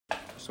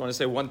Just want to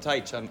say one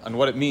touch on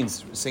what it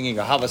means, singing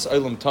a Havas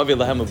Olam Tavi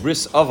Lahem of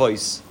Bris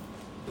Avos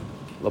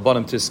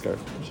Labanim Tiskar.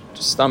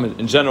 Just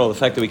in general, the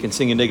fact that we can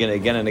sing a niggin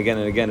again and again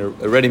and again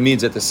already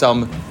means that there's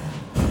some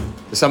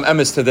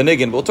emes to the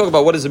niggin. We'll talk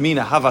about what does it mean,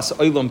 a Havas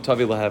Olam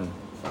Tavi Lahem,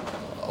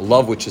 a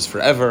love which is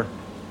forever.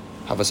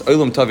 Havas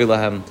Olam Tavi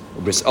Lahem,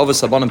 Bris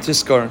Avos Labanim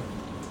Tiskar.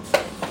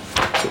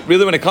 So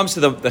really, when it comes to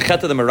the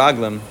Chet of the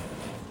Meraglim,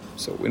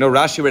 so we know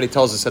Rashi already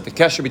tells us that the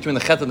kesher between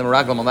the Chet and the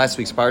Meraglim on last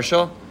week's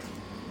parsha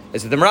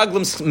is that the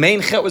Meraglim's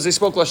main Chet was they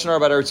spoke Lashon Hara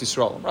about Eretz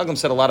Yisrael. Meraglim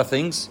said a lot of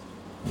things.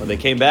 When they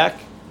came back,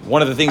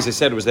 one of the things they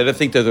said was they didn't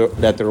think that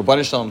the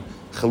Rabban Shalom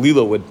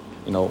Chalila would,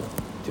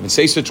 even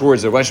say such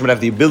words. The Rabban Shalom would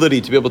have the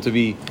ability to be able to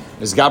be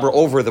Mizgaber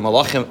over the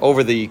Malachim,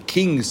 over the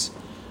kings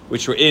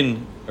which were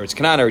in Eretz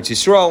Canaan, Eretz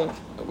Yisrael,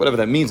 whatever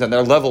that means on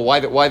their level.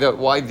 Why the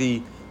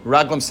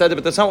Meraglim said it,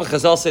 but that's not what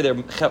Chazal say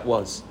their Chet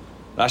was.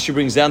 Rashi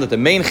brings down that the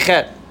main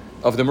Chet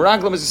of the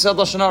Meraglim is the said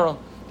Lashon Hara.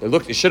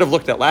 They should have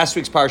looked at last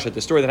week's parsha, the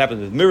story that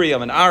happened with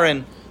Miriam and Aaron.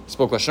 They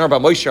spoke Lashon Hara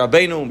about Moshe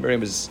Rabbeinu.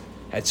 Miriam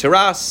had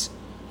tziras.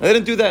 They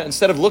didn't do that.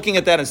 Instead of looking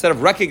at that, instead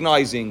of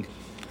recognizing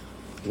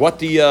what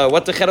the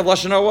Chet of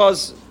Lashon Hara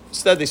was,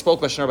 instead they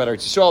spoke Lashon Hara about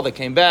Eretz Yisrael. They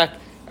came back.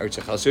 Eretz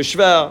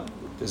Yisrael.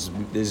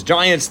 There's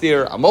giants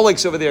there.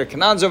 Amalek's over there.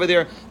 Canaan's over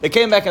there. They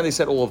came back and they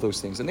said all of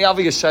those things. And the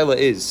obvious shaila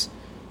is,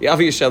 they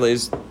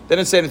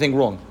didn't say anything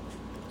wrong,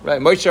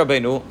 right? Moshe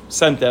Rabbeinu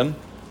sent them.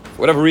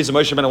 For whatever reason,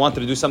 Moshe Rabbeinu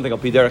wanted to do something al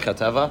pi derech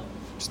hatava.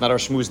 It's not our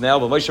shmooze now,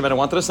 but Moshe Rabbeinu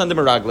wanted to send the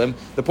Meraglim.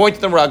 The point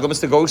of the Meraglim is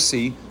to go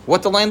see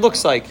what the land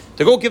looks like,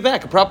 to go give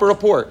back a proper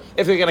report.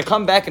 If they're going to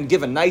come back and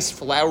give a nice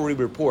flowery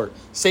report,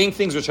 saying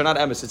things which are not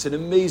emes, it's an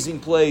amazing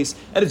place,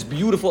 and it's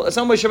beautiful. That's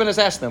not what Moshe Rabbeinu is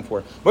asking them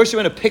for. Moshe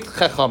Rabbeinu picked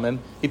Chachamim,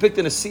 he picked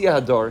an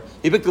Asiyah Hadar,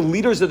 he picked the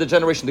leaders of the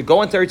generation to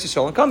go into Eretz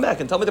Yisrael and come back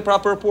and tell me the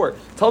proper report.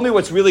 Tell me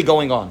what's really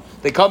going on.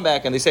 They come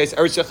back and they say, it's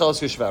Eretz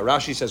Yisrael.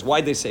 Rashi says,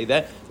 why'd they say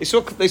that?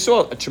 They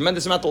saw a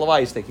tremendous amount of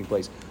Levias taking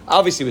place.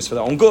 Obviously, it was for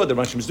their own good. The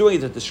Rosh was doing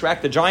it to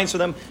distract the giants for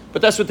them,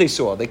 but that's what they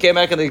saw. They came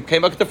back and they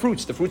came back with the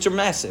fruits. The fruits are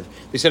massive.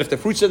 They said if the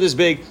fruits are this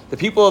big, the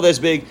people are this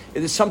big,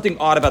 there's something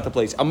odd about the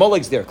place.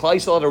 Amalek's there. Klal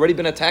Yisrael had already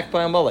been attacked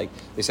by Amalek.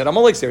 They said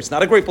Amalek's there. It's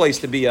not a great place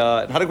to be.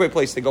 Not a great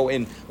place to go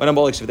in when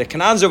Amalek's there. The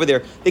Canaan's over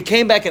there. They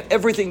came back and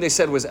everything they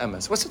said was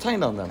emes. What's the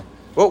time on them?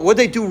 What did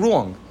they do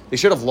wrong? They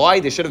should have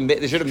lied. They should have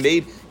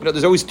made.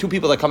 There's always two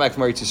people that come back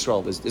from Eretz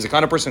Yisrael. There's a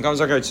kind of person who comes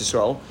back from Eretz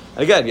Yisrael,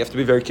 and again, you have to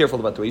be very careful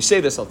about the way you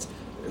say this.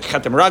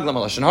 Chet Meraglim,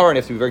 Lashon Hara, and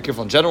you have to be very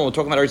careful in general when we're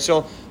talking about Eretz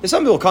Yisrael. There's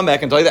some people who come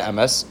back and tell you the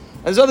emes,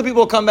 and there's other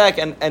people who come back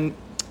and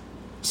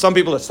some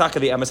people that stuck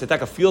at the emes,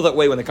 they feel that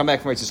way when they come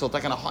back from Eretz Yisrael. They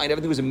kind of hide,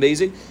 everything was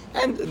amazing,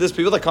 and there's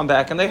people that come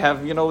back and they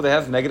have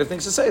negative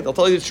things to say. They'll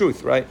tell you the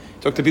truth, right?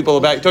 Talk to people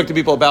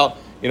about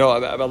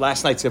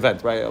last night's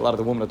event, right? A lot of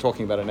the women are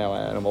talking about it now.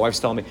 I know my wife's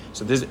telling me.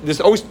 So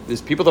there's always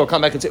people that will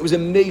come back and say it was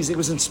amazing, it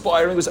was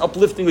inspiring, it was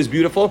uplifting, it was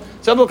beautiful.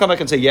 Some will come back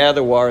and say, yeah,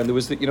 there were, and there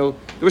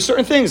were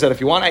certain things that if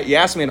you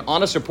ask me an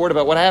honest report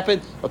about what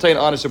happened, I'll tell you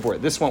an honest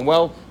report. This went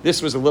well.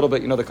 This was a little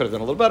bit, they could have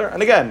done a little better.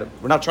 And again,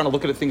 we're not trying to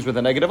look at things with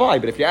a negative eye,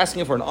 but if you're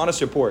asking for an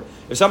honest report,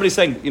 if somebody's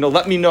saying,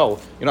 let me know,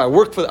 I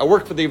worked for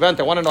the event,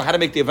 I want to know how to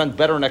make the event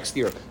better next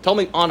year. Tell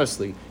me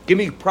honestly. Give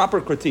me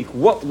proper critique.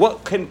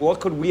 What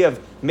could we have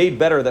made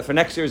better that for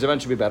next year's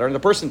event should be better? And the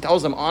person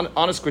tells them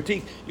honest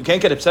critique. You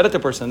can't get upset at the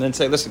person and then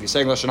say, listen, you're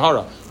saying Lashon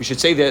Hara. You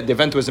should say that the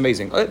event was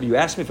amazing. You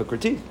asked me for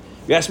critique.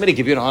 You asked me to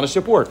give you an honest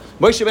report.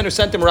 Moshe Rabbeinu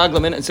sent them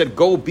Meraglim in and said,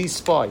 go be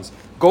spies.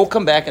 Go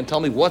come back and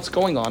tell me what's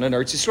going on in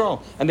Eretz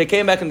Yisrael. And they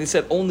came back and they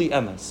said only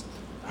emes.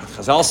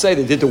 Chazal say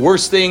they did the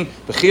worst thing.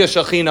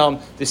 B'chiyah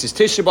Shachinam. This is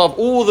Tisha B'Av.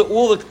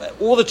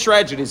 All the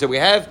tragedies that we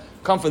have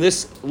come from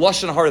this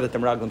Lashon Hara that the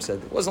Meraglim said.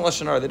 It wasn't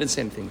Lashon Hara. They didn't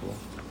say anything wrong.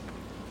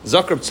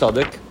 Zakr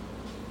Tzaddik.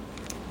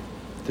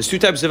 There's two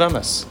types of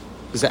emes.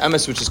 There's an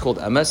emes which is called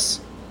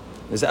emes.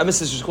 There's an emes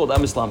which is called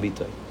emes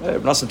lambitay.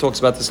 Nassim talks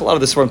about this. A lot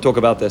of the Sfarim talk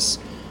about this.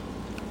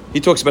 He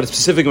talks about it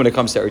specifically when it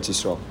comes to Eretz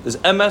Yisrael. There's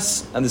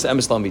emes and there's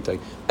emes lambitay.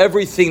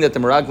 Everything that the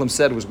Meraglim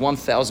said was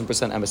 1,000%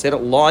 emes. They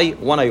don't lie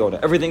one iota.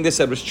 Everything they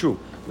said was true.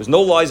 There was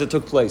no lies that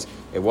took place.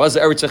 It was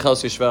Eretz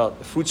Yisrael.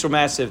 The fruits were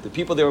massive. The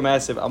people there were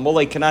massive.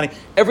 Amalek, Canaan.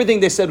 Everything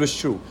they said was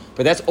true.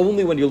 But that's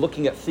only when you're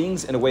looking at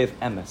things in a way of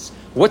emes.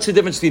 What's the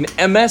difference between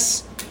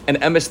emes and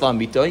emes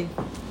lambitay?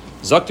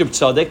 Zakir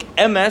Tzaddik,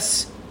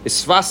 emes is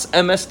svas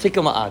emes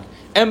tikkun la'ad.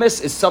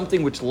 Emes is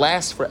something which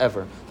lasts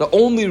forever. The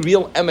only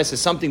real emes is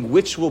something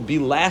which will be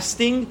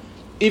lasting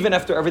even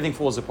after everything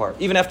falls apart,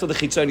 even after the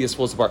chitzonius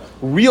falls apart.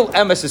 Real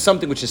emes is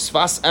something which is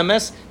svas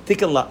emes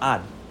tikkun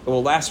la'ad. It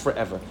will last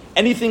forever.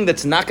 Anything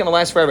that's not going to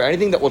last forever,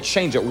 anything that will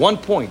change at one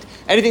point,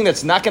 anything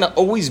that's not going to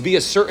always be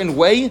a certain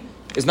way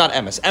is not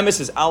emes. Emes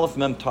is aleph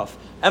mem taf.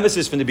 Emes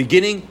is from the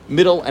beginning,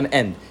 middle, and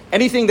end.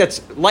 Anything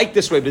that's like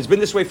this way, but it's been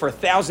this way for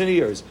 1,000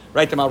 years,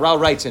 right? The Maharal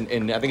writes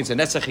in I think it's in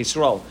Netzach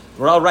Yisrael.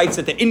 Maharal writes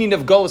that the Indian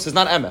of Golis is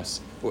not emes.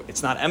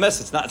 It's not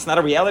emes. It's not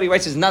a reality.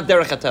 Right? It's not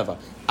derech hateva.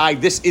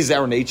 This is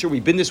our nature.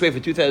 We've been this way for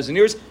 2,000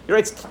 years. He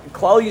writes,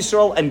 Klal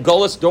Yisrael and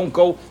Golus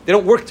they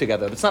don't work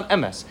together. It's not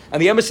emes.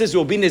 And the emes says there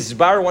will be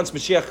nizbar once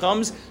Mashiach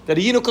comes, that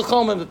a yinu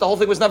kacholm, that the whole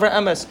thing was never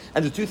emes.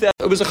 And the 2,000,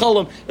 it was a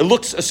cholim. It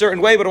looks a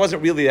certain way, but it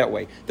wasn't really that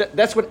way.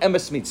 That's what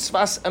emes means.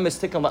 Sfas emes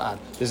tikam la'ad.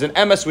 There's an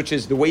emes, which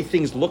is the way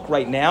things look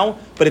right now,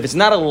 but if it's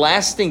not a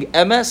lasting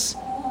emes,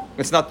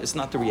 it's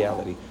not the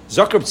reality.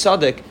 Zakrab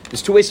Tzaddik,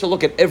 there's two ways to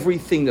look at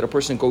everything that a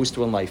person goes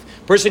through in life.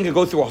 A person can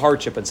go through a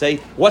hardship and say,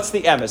 what's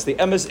the emes? The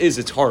emes is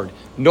it's hard.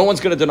 No one's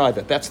going to deny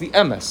that. That's the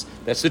emes.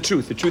 That's the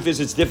truth. The truth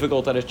is it's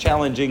difficult and it's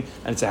challenging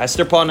and it's a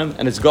hester panim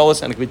and it's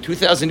gullus and it could be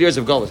 2,000 years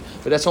of gullus.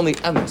 But that's only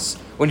emes.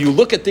 When you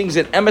look at things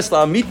in emes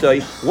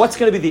la'amitai, what's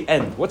going to be the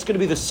end? What's going to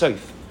be the seif?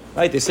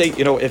 Right? They say,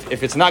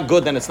 if it's not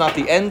good, then it's not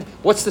the end.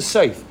 What's the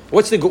seif?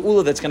 What's the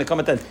geula that's going to come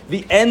at the end?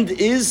 The end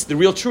is the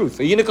real truth.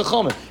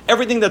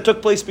 Everything that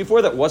took place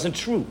before that wasn't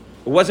true.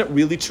 It wasn't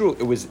really true.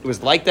 It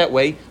was like that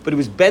way, but it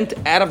was bent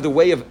out of the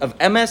way of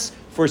emes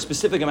for a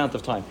specific amount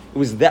of time. It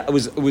was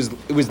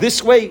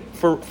this way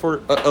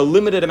for a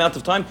limited amount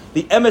of time.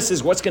 The emes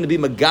is what's going to be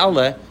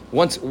megala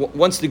once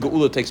the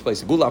geula takes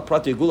place. Geula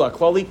prati, geula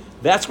klali.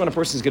 That's when a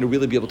person is going to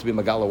really be able to be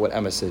megala what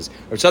emes is.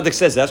 Or Tzaddik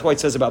says that's why it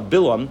says about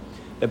Bilam.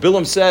 That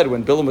Bilam said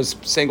when Bilam was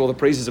saying all the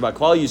praises about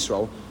Klal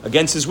Yisrael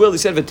against his will, he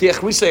said "V'tiach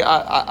risei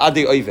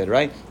adi oived."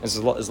 Right? This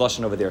is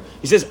lashon over there.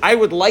 He says, "I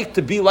would like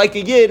to be like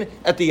a yid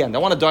at the end. I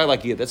want to die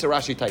like a yid." That's what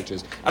Rashi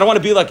teaches. I don't want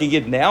to be like a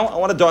yid now. I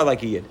want to die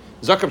like a yid.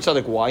 Zakar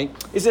Tzaddik, why?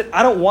 He said,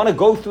 I don't want to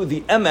go through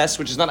the emes,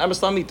 which is not emes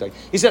la'amitai.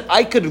 He said,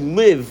 I could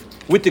live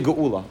with the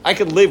geula. I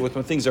could live with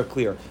when things are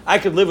clear. I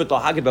could live with the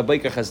hagid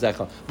b'beika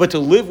chazdecha. But to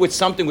live with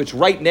something which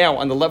right now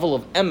on the level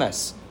of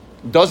emes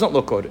doesn't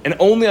look good, and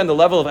only on the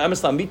level of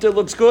emes la'amita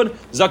looks good,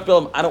 Zak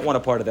Bilam, I don't want a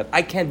part of that.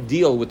 I can't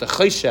deal with the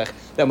chayshech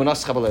that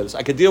manas chabalelis.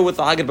 I could deal with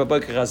the hagid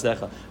b'beika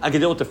chazdecha. I could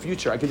deal with the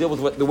future. I could deal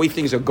with the way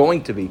things are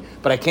going to be,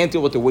 but I can't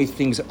deal with the way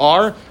things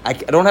are. I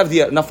don't have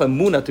enough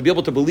emunah to be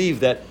able to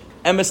believe that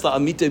emes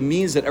la'amita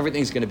means that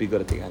everything's going to be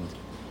good at the end.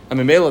 I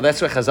mean, Mela,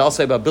 that's what Chazal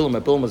say about Bilam,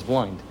 that Bilam was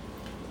blind.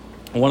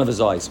 One of his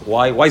eyes.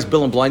 Why is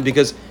Bilam blind?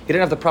 Because he didn't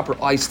have the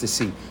proper eyes to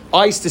see.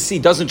 Eyes to see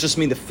doesn't just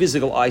mean the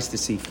physical eyes to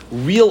see.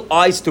 Real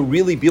eyes to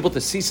really be able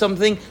to see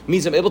something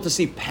means I'm able to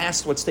see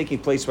past what's taking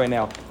place right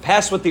now,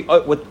 past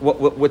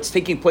what's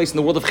taking place in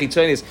the world of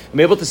Chitzonis. I'm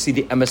able to see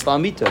the emes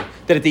la'amita.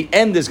 That at the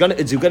end it's going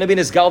to be in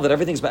his gal that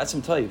everything's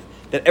ba'atzim toiv.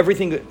 That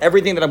everything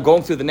that I'm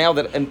going through the now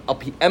that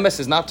emes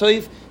is not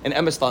toiv and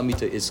emes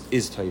la'amita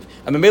is toiv.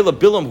 And Mamela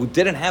Bilam, who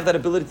didn't have that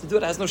ability to do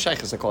it, has no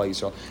shaychus to call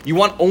Yisrael. You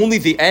want only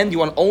the end. You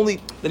want only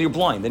then you're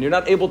blind. Then you're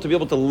not able to be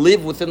able to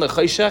live within the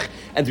chayshech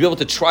and to be able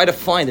to try to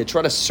find it,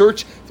 try to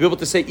search, to be able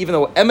to say, even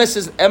though emes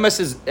is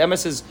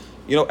Eretz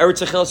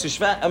Echel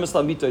Shishva, emes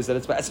la'amita is that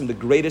it's ba'atzim the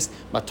greatest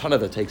matana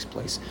that takes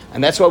place,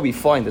 and that's why we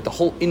find that the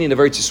whole inyan of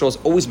Eretz Yisrael is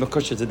always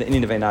mekushah to the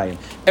inyan of Einayim.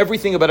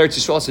 Everything about Eretz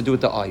Yisrael has to do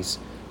with the eyes.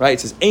 Right?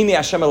 It says, Eini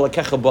Hashem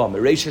Elokecha ba,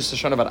 Mereishis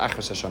Hashanah vad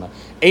Achras Hashanah.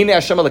 Eini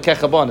Hashem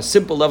Elokecha ba, on a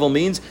simple level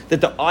means that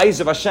the eyes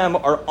of Hashem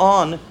are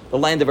on the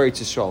land of Eretz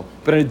Yisrael.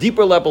 But on a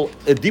deeper level,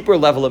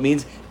 it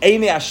means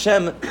Eini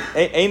Hashem,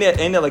 Eini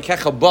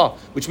Elokecha ba,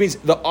 which means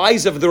the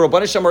eyes of the Rabban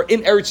Hashem are in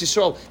Eretz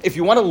Yisrael. If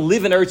you want to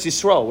live in Eretz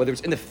Yisrael, whether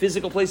it's in the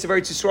physical place of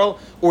Eretz Yisrael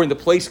or in the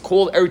place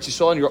called Eretz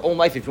Yisrael in your own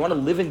life, if you want to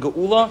live in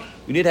Geula,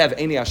 you need to have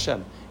Eini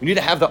Hashem. You need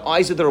to have the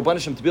eyes of the Rabban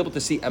Hashem to be able to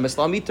see emes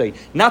la'amitai,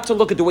 not to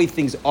look at the way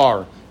things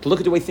are, to look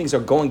at the way things are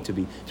going to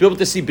be able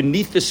to see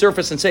beneath the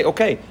surface and say,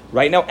 okay,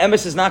 right now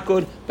emes is not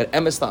good, but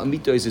emes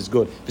la'amitai is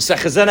good.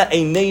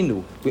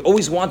 We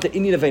always want the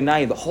inyan of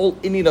Einayim. The whole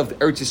inyan of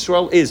Eretz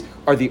Yisrael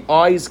are the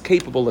eyes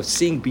capable of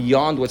seeing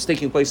beyond what's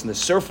taking place in the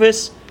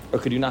surface, or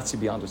could you not see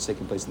beyond what's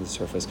taking place in the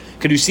surface?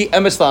 Could you see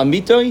emes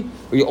la'amitai,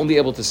 or are you only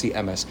able to see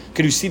emes?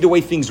 Could you see the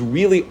way things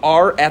really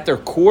are at their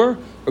core,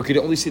 or could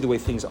you only see the way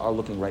things are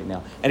looking right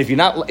now? And if you're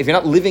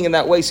not living in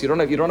that way, so you don't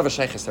have a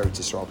shaychus to Eretz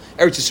Yisrael.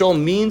 Eretz Yisrael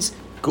means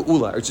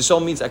geula. Eretz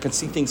Yisrael means I can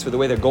see things for the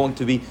way they're going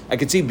to be. I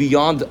can see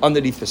beyond,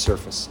 underneath the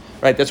surface.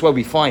 Right? That's why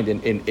we find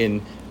in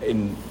the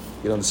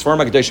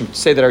Sfarim HaKadoshim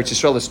say that Eretz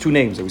Yisrael has two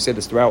names, and we say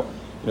this throughout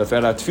our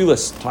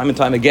tefillas time and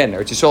time again.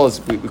 Eretz Yisrael is,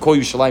 we call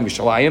Yerushalayim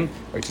Yerushalayim.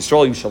 Eretz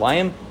Yisrael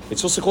Yerushalayim.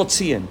 It's also called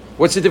Tzion.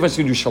 What's the difference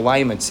between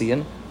Yerushalayim and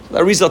Tzion? The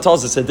Arizal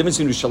tells us that the difference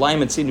between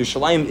Yerushalayim and Tzion.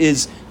 Yerushalayim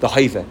is the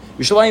Haiva.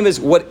 Yerushalayim is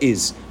what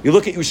is. You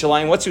look at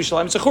Yerushalayim. What's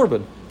Yerushalayim? It's a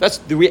Churban. That's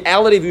the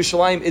reality of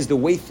Yerushalayim. Is the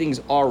way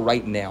things are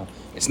right now.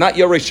 It's not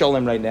Yorei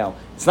Shalom right now.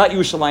 It's not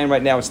Yerushalayim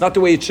right now. It's not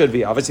the way it should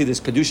be. Obviously,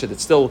 there's Kedusha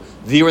that's still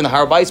there in the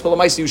Har Bayis, but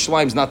Lamaisa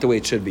Yerushalayim is not the way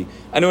it should be.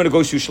 Anyone who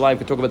goes to Yerushalayim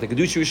can talk about the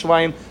Kedusha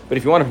Yerushalayim, but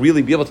if you want to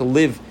really be able to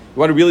live,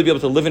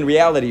 in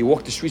reality, you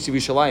walk the streets of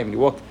Yerushalayim, and you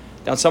walk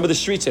down some of the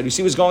streets and you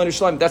see what's going on in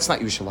Yerushalayim. That's not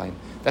Yerushalayim.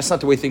 That's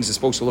not the way things are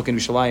supposed to look in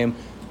Yerushalayim.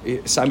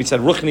 Sami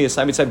said Ruchni,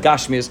 Sami said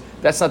Gashmias.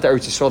 That's not the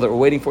Eretz Yisrael that we're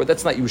waiting for.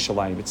 That's not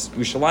Yerushalayim. It's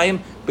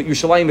Yerushalayim, but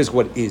Yerushalayim is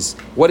what is.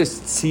 What is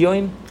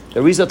Tzion?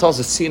 The Rizal tells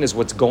us Tzion is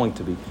what's going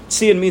to be.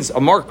 Tzion means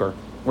a marker.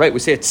 right? We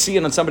say it's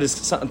tzion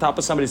on top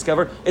of somebody's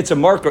cover. It's a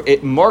marker.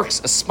 It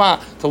marks a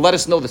spot to let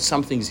us know that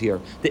something's here.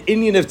 The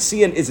Indian of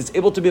tzion is it's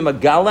able to be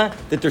magala,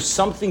 that there's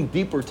something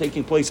deeper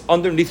taking place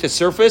underneath the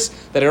surface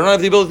that I don't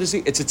have the ability to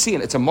see. It's a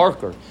tzion. It's a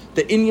marker.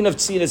 The Indian of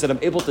tzion is that I'm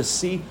able to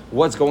see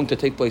what's going to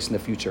take place in the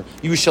future.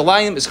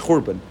 Yerushalayim is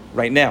churban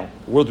right now.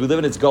 The world we live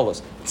in, it's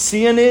gullus.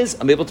 Tzion is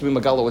I'm able to be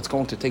magala what's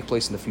going to take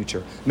place in the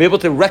future. I'm able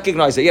to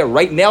recognize that,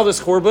 right now there's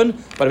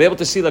churban, but I'm able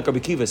to see, like Rabbi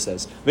Kiva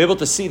says, I'm able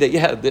to see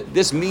that,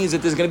 this means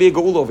that there's going to be a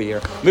goul over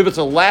here. I'm able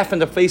to laugh in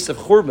the face of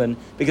churban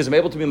because I'm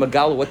able to be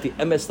magala what the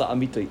emes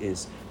la'amita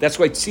is. That's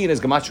why tzion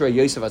is gematria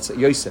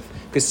Yosef,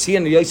 because tzion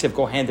and Yosef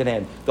go hand in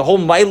hand. The whole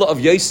maila of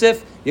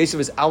Yosef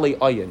is alei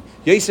ayin.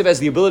 Yosef has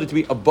the ability to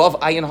be above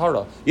ayin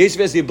hara. Yosef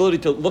has the ability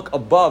to look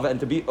above and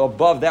to be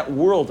above that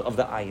world of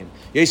the ayin.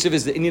 Yosef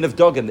is the Indian of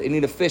Dogan, the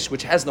Indian of fish,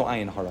 which has no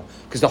ayin hara.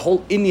 Because the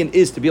whole Indian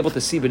is to be able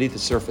to see beneath the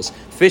surface.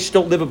 Fish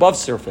don't live above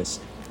surface.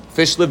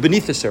 Fish live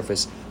beneath the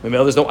surface.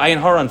 There's no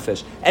ayin hara on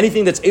fish.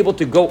 Anything that's able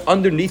to go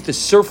underneath the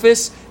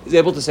surface is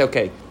able to say,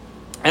 okay,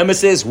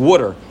 emes is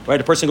water, right?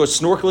 A person goes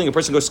snorkeling, a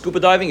person goes scuba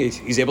diving,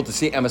 he's able to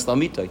see emes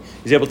lamitai.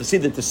 He's able to see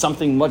that there's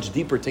something much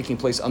deeper taking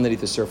place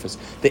underneath the surface.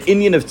 The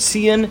Indian of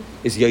tzion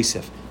is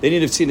Yosef. The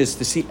Indian of tzion is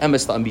to see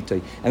emes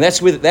lamitai. And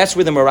that's where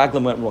the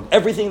Meraglim went wrong.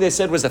 Everything they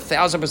said was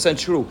 1,000%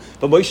 true.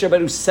 But Moshe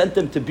Rabbeinu sent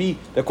them to be,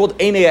 they're called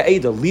Einei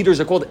Ha'eda.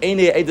 Leaders are called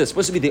Einei Ha'eda. They're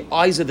supposed to be the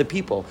eyes of the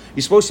people.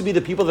 You're supposed to be the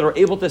people that are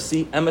able to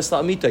see emes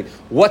lamitai.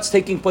 What's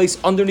taking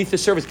place underneath the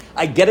surface.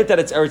 I get it that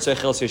it's Eretz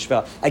Echel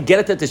Yishva. I get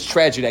it that there's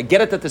tragedy. I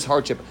get it that there's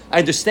hardship. I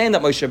understand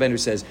that Moshe Rabbeinu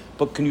says,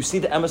 but can you see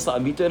the emes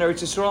la'amita in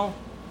Eretz Yisrael?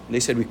 And they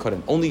said we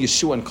couldn't. Only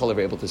Yeshua and Kalev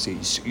are able to see.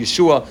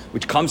 Yeshua,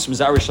 which comes from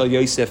Zarish al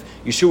Yosef,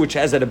 Yeshua, which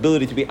has that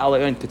ability to be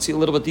alayin, could see a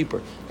little bit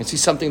deeper, can see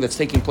something that's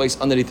taking place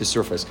underneath the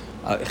surface.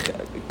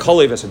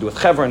 Kalev has to do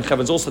with Chevron.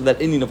 Chevron is also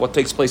that Indian of what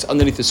takes place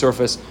underneath the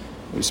surface.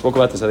 We spoke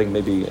about this, I think,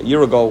 maybe a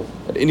year ago.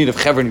 That Indian of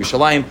Chevron,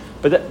 Yerushalayim.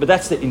 But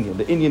that's the Indian.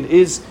 The Indian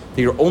is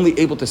that you're only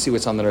able to see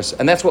what's on the earth.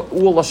 And that's what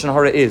all Lashon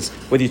Hara is.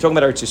 Whether you're talking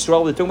about Eretz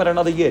Yisrael, you're talking about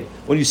another Yid.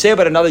 When you say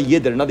about another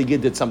Yid that another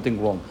Yid did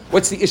something wrong,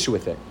 what's the issue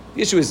with it?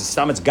 The issue is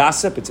it's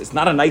gossip. It's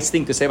not a nice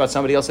thing to say about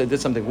somebody else that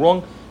did something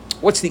wrong.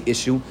 What's the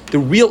issue? The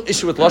real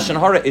issue with Lashon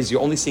Hara is you're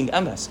only seeing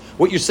emes.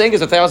 What you're saying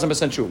is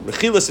 1,000% true.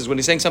 Rechilas is when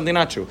you're saying something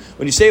not true.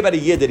 When you say about a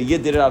Yid that a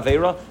Yid did an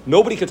Aveira,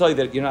 nobody can tell you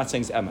that you're not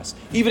saying it's emes.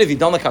 Even if you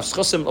don't like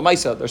Havschusim,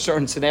 Lamaisa, there are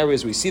certain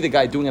scenarios where you see the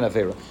guy doing an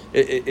Aveira.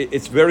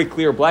 It's very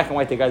clear, black and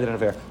white, the guy did an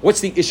Aveira. What's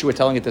the issue with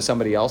telling it to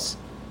somebody else?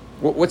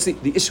 What's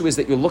the issue is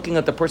that you're looking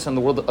at the person on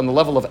the world on the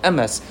level of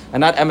emes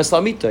and not emes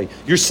lamitai.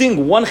 You're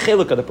seeing one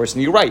cheluk of the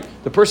person. You're right.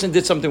 The person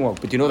did something wrong,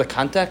 but do you know the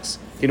context?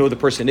 Do you know what the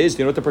person is? Do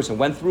you know what the person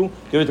went through? Do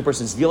you know what the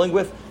person's dealing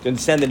with? Do you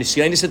understand the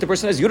nisyanis that the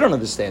person has? You don't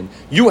understand.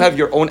 You have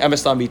your own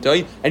emes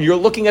lamitai, and you're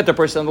looking at the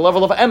person on the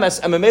level of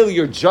emes. And mameli,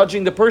 you're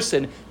judging the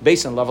person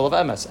based on the level of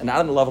emes and not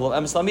on the level of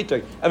emes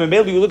lamitai. And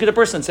mameli, you look at the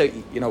person and say,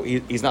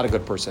 he's not a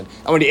good person.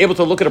 And when you're able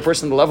to look at a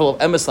person on the level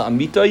of emes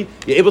lamitai,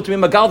 you're able to be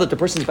magal that the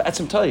person is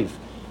ba'etzim taiv.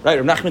 Right,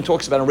 Rav Nachman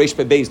talks about in Reish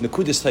Beis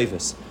Nekudis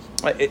Taivus.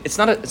 Right, it's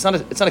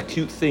not a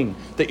cute thing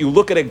that you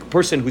look at a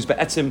person who's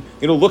be'etzim,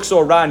 looks so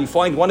around, you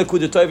find one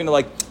Nekudah Taiv and you're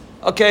like,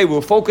 okay, we'll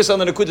focus on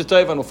the Nekudah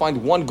Taiv and we'll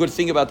find one good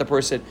thing about the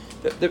person.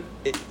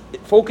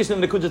 Focusing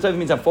on the Nekudah Taiv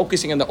means I'm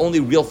focusing on the only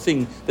real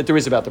thing that there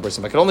is about the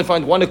person. If I can only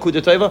find one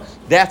Nekudah Taiv,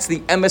 that's the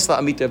emes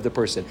la'amita of the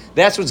person.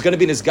 That's what's going to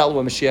be in his gal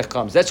when Mashiach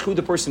comes. That's who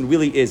the person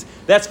really is.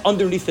 That's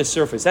underneath the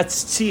surface.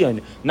 That's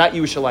tzion, not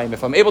Yerushalayim.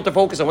 If I'm able to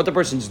focus on what the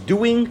person's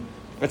doing,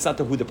 that's not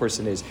who the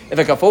person is. If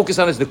I can focus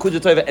on his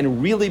Nekudah Taiva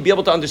and really be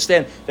able to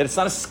understand that it's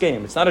not a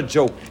scam, it's not a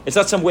joke, it's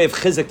not some way of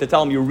chizik to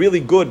tell him you're really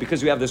good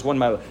because you have this one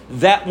mila.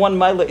 That one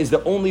mila is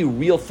the only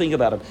real thing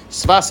about him.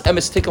 Svas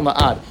emes tikel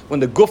ma'ad. When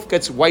the guf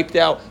gets wiped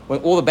out,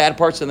 when all the bad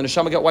parts of the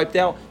neshama get wiped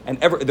out, and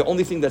the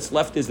only thing that's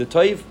left is the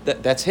taiv,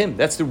 that's him.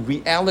 That's the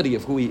reality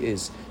of who he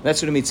is. And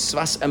that's what it means,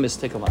 svas emes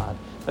tikel ma'ad.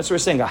 That's what we're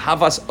saying.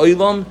 Havas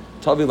olam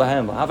tavi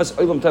lahem. Havas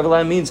olam tavi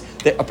lahem means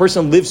that a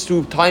person lives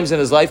through times in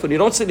his life when you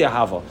don't see the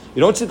ahava,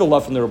 you don't see the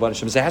love from the Rabban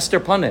Hashem. It's a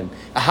hester panim.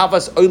 A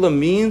havas olam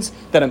means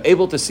that I'm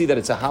able to see that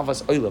it's a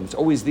havas olam. It's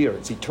always there.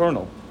 It's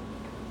eternal.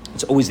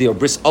 It's always there.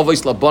 Bris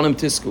avos labanim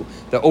tisku.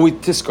 They're always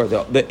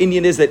tiskar. The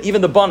Indian is that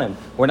even the banim,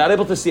 we're not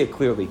able to see it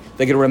clearly.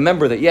 They're going to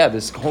remember that,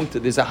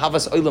 there's a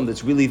havas olam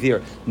that's really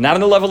there. Not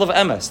on the level of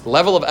emes. The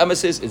level of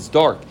emes is it's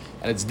dark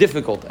and it's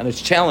difficult and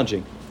it's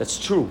challenging. That's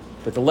true.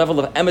 But the level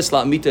of emes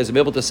la'amita is I'm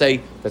able to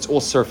say that's all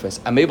surface.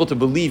 I'm able to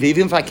believe,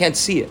 even if I can't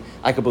see it,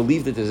 I can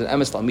believe that there's an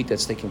emes la'amita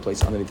that's taking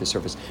place underneath the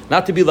surface.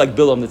 Not to be like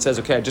Bilam that says,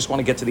 okay, I just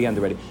want to get to the end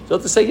already. So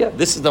to say,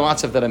 this is the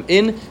matzav that I'm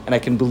in, and I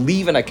can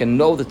believe and I can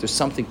know that there's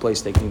something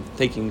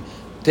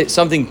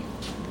something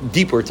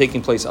deeper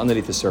taking place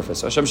underneath the surface.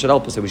 So Hashem should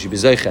help us that we should be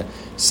zeicha.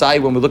 Sai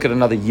when we look at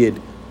another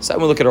yid. Sai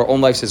when we look at our own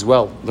lives as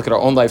well. Look at our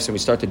own lives and we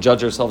start to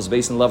judge ourselves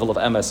based on the level of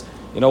emes.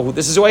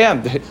 This is who I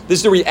am. This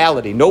is the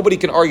reality. Nobody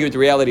can argue with the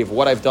reality of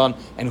what I've done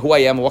and who I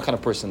am and what kind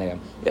of person I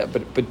am. But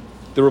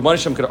the Rabban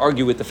Hashem could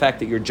argue with the fact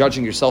that you're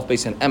judging yourself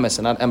based on emes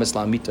and not emes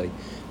la'amitai.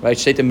 Right?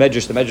 Shteit the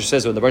Medrash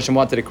says when the Rabban Hashem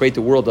wanted to create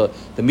the world,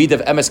 the mid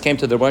of emes came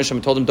to the Rabban Hashem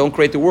and told him, don't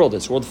create the world.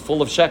 It's a world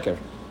full of sheker.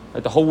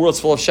 Right? The whole world's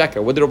full of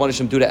sheker. What did Rabban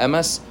Hashem do to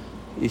Emes?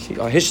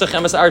 Hishtach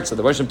Emes Arza.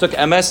 The Rabban Hashem took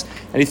Emes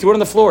and he threw it on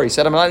the floor. He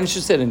said, I'm not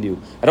interested in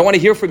you. I don't want to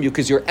hear from you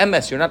because you're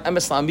Emes. You're not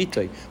Emes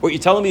La'amitay. What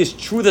you're telling me is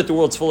true that the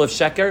world's full of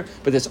sheker,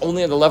 but it's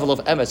only on the level of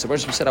Emes. The Rabban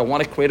Hashem said, I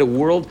want to create a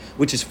world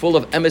which is full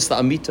of Emes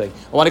La'amitay.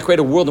 I want to create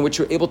a world in which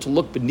you're able to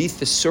look beneath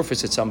the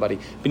surface at somebody,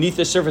 beneath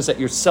the surface at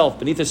yourself,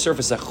 beneath the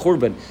surface at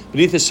Churban,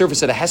 beneath the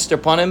surface at a Hester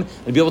Panim,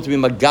 and be able to be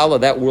Magala,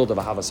 that world of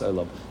Ahavas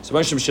Olam. So Rabban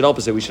Hashem should help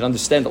us that we should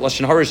understand that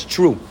Lashon Hara is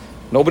true.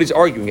 Nobody's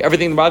arguing.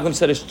 Everything the Raglam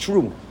said is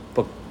true.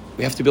 But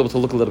we have to be able to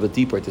look a little bit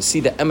deeper, to see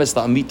the emes,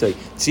 the amitay,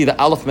 to see the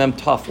aleph mem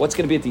taf. What's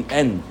going to be at the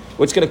end?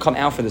 What's going to come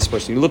out for this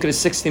person? You look at a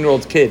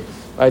 16-year-old kid,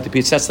 right? The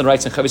Pietzetzin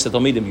writes in Chavis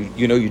Talmidim,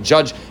 you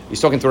judge,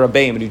 he's talking to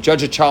Rabbeim, and you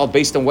judge a child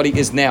based on what he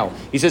is now.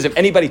 He says if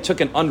anybody took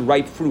an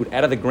unripe fruit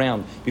out of the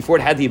ground before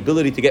it had the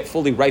ability to get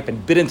fully ripe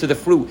and bit into the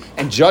fruit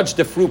and judge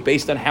the fruit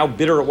based on how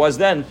bitter it was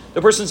then,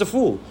 the person's a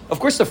fool. Of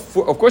course the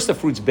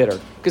fruit's bitter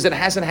because it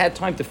hasn't had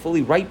time to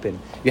fully ripen.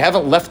 You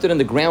haven't left it in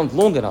the ground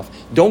long enough.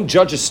 Don't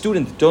judge a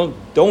student.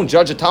 Don't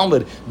judge a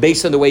Talmud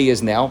based on the way he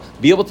is now.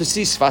 Be able to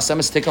see Sfas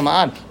Emes Tikam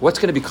Ma'an. What's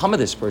going to become of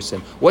this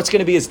person? What's going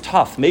to be his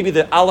tough? Maybe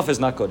the aleph is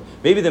not good.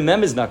 Maybe the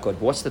mem is not good.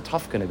 But what's the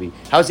tough going to be?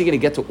 How's he going to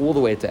get to all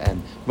the way at the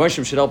end?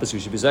 Moshe should help us. We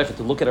should be zeichet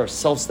to look at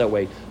ourselves that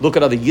way. Look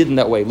at other Yidden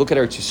that way. Look at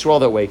our Yisrael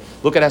that way.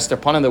 Look at Esther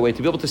Panim that way.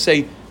 To be able to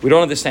say we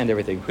don't understand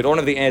everything. We don't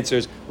have the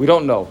answers. We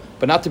don't know.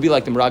 But not to be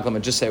like the Meraglim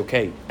and just say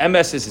okay.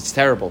 MS is it's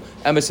terrible.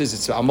 MS is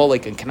it's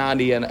Amalek and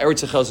Kanani and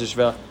Eretz Yisrael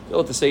Yishva. Be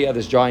able to say yeah,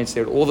 there's giants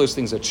there. All those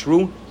things are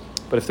true.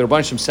 But if the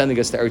Rebbeinu Shem sending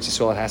us to Eretz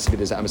Yisrael, it has to be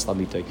there's Emes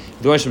Lamitay. If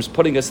the Rebbeinu Shem is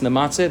putting us in the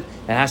matzid, it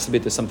has to be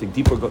there's something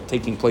deeper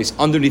taking place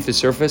underneath the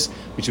surface,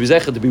 which is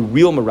to be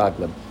real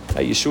meraglim.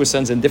 Yeshua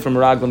sends in different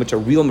meraglim, which are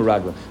real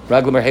meraglim.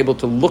 Meraglim are able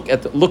to look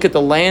at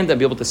the land and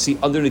be able to see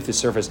underneath the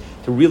surface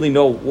to really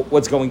know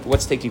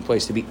what's taking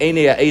place. To be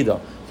Einei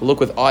Ha'eda, to look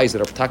with eyes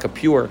that are ptaka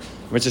pure.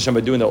 Mitzvah Shem by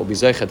doing that will be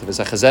zeichet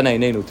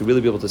to really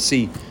be able to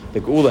see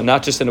the Geula,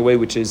 not just in a way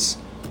which is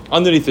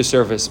underneath the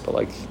surface, but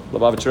like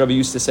Lubavitcher Rebbe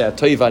used to say,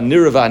 Toiva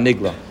Nirava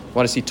Nigla. We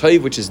want to see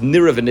Toiv, which is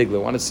Nirav and Nigla. We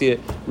want to see it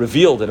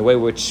revealed in a way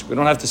which we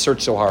don't have to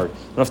search so hard. We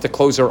don't have to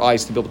close our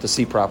eyes to be able to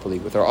see properly.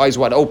 With our eyes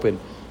wide open,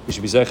 we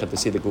should be zeichet to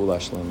see the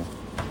Geula Shlema.